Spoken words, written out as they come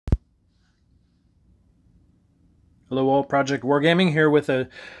Hello all, Project Wargaming here with a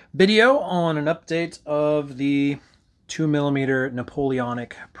video on an update of the 2mm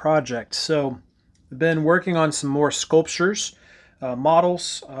Napoleonic project. So I've been working on some more sculptures,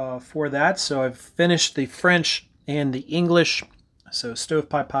 models for that. So I've finished the French and the English, so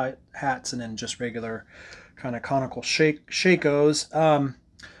stovepipe hats and then just regular kind of conical shakos.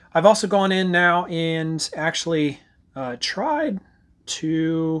 I've also gone in now and actually tried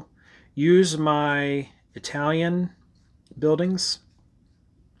to use my Italian buildings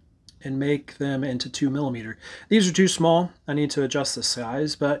and make them into 2mm. These are too small. I need to adjust the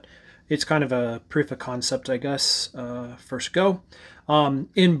size, but it's kind of a proof of concept, I guess, first go.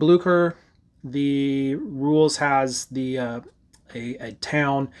 In Blucher, the rules has the a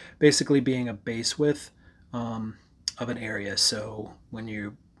town basically being a base width of an area. So when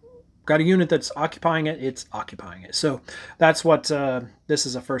you got a unit that's occupying it, it's occupying it. So that's what this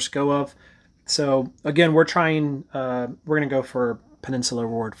is a first go of. So again, we're going to go for Peninsular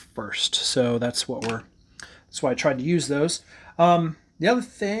Ward first. So that's why I tried to use those. The other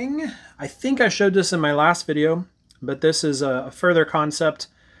thing, I think I showed this in my last video, but this is a further concept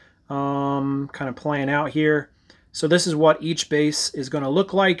kind of playing out here. So this is what each base is going to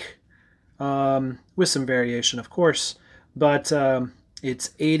look like with some variation, of course, but it's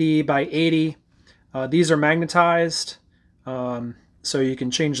 80 by 80. These are magnetized, so you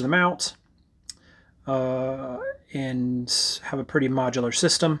can change them out and have a pretty modular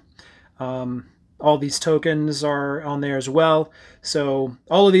system. All these tokens are on there as well. So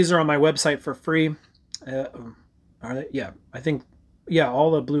all of these are on my website for free. Are they? Yeah, I think, yeah,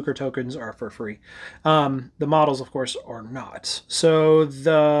 all the Blucher tokens are for free. The models, of course, are not. So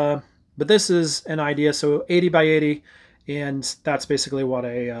but this is an idea. So 80 by 80, and that's basically what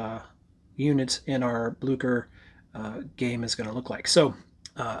a unit in our Blucher game is going to look like. So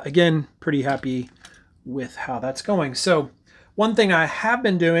again, pretty happy with how that's going. So one thing I have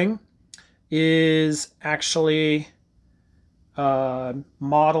been doing is actually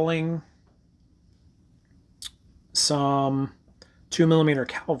modeling some 2mm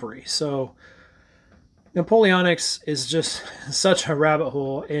cavalry. So Napoleonics is just such a rabbit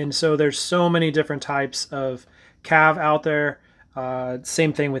hole, and so there's so many different types of cav out there.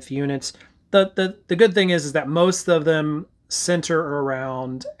 Same thing with units. The good thing is that most of them center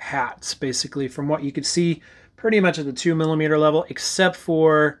around hats, basically, from what you could see pretty much at the 2mm level, except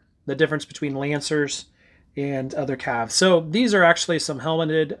for the difference between lancers and other cavs. So these are actually some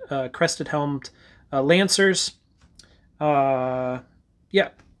helmeted, crested helmed lancers. Yeah,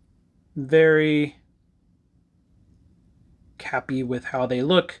 very happy with how they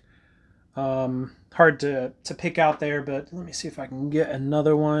look. Hard to pick out there, but let me see if I can get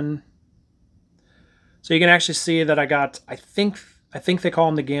another one. So you can actually see that I got, I think they call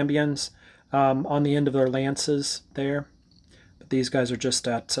them the Gambians, on the end of their lances there. But these guys are just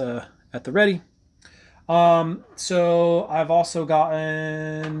at the ready. So I've also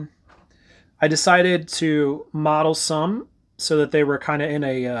gotten, I decided to model some so that they were kind of in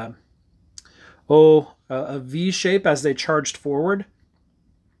a V shape as they charged forward.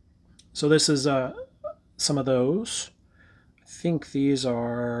 So this is some of those. I think these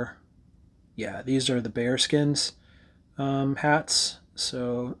are, yeah, these are the bearskins hats.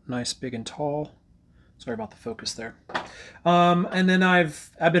 So nice, big and tall. Sorry about the focus there. And then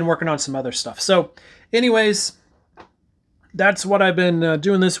I've been working on some other stuff. So anyways, that's what I've been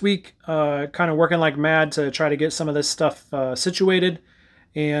doing this week. Kind of working like mad to try to get some of this stuff situated,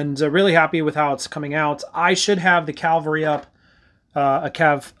 and really happy with how it's coming out. I should have the cavalry up, a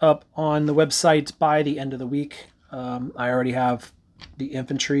cav up on the website by the end of the week. I already have the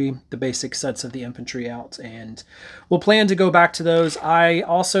infantry, the basic sets of the infantry out, and we'll plan to go back to those. I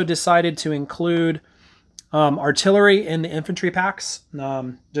also decided to include artillery in the infantry packs,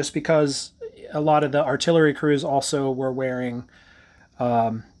 just because a lot of the artillery crews also were wearing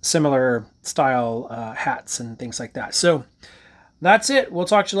similar style hats and things like that. So that's it. We'll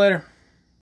talk to you later.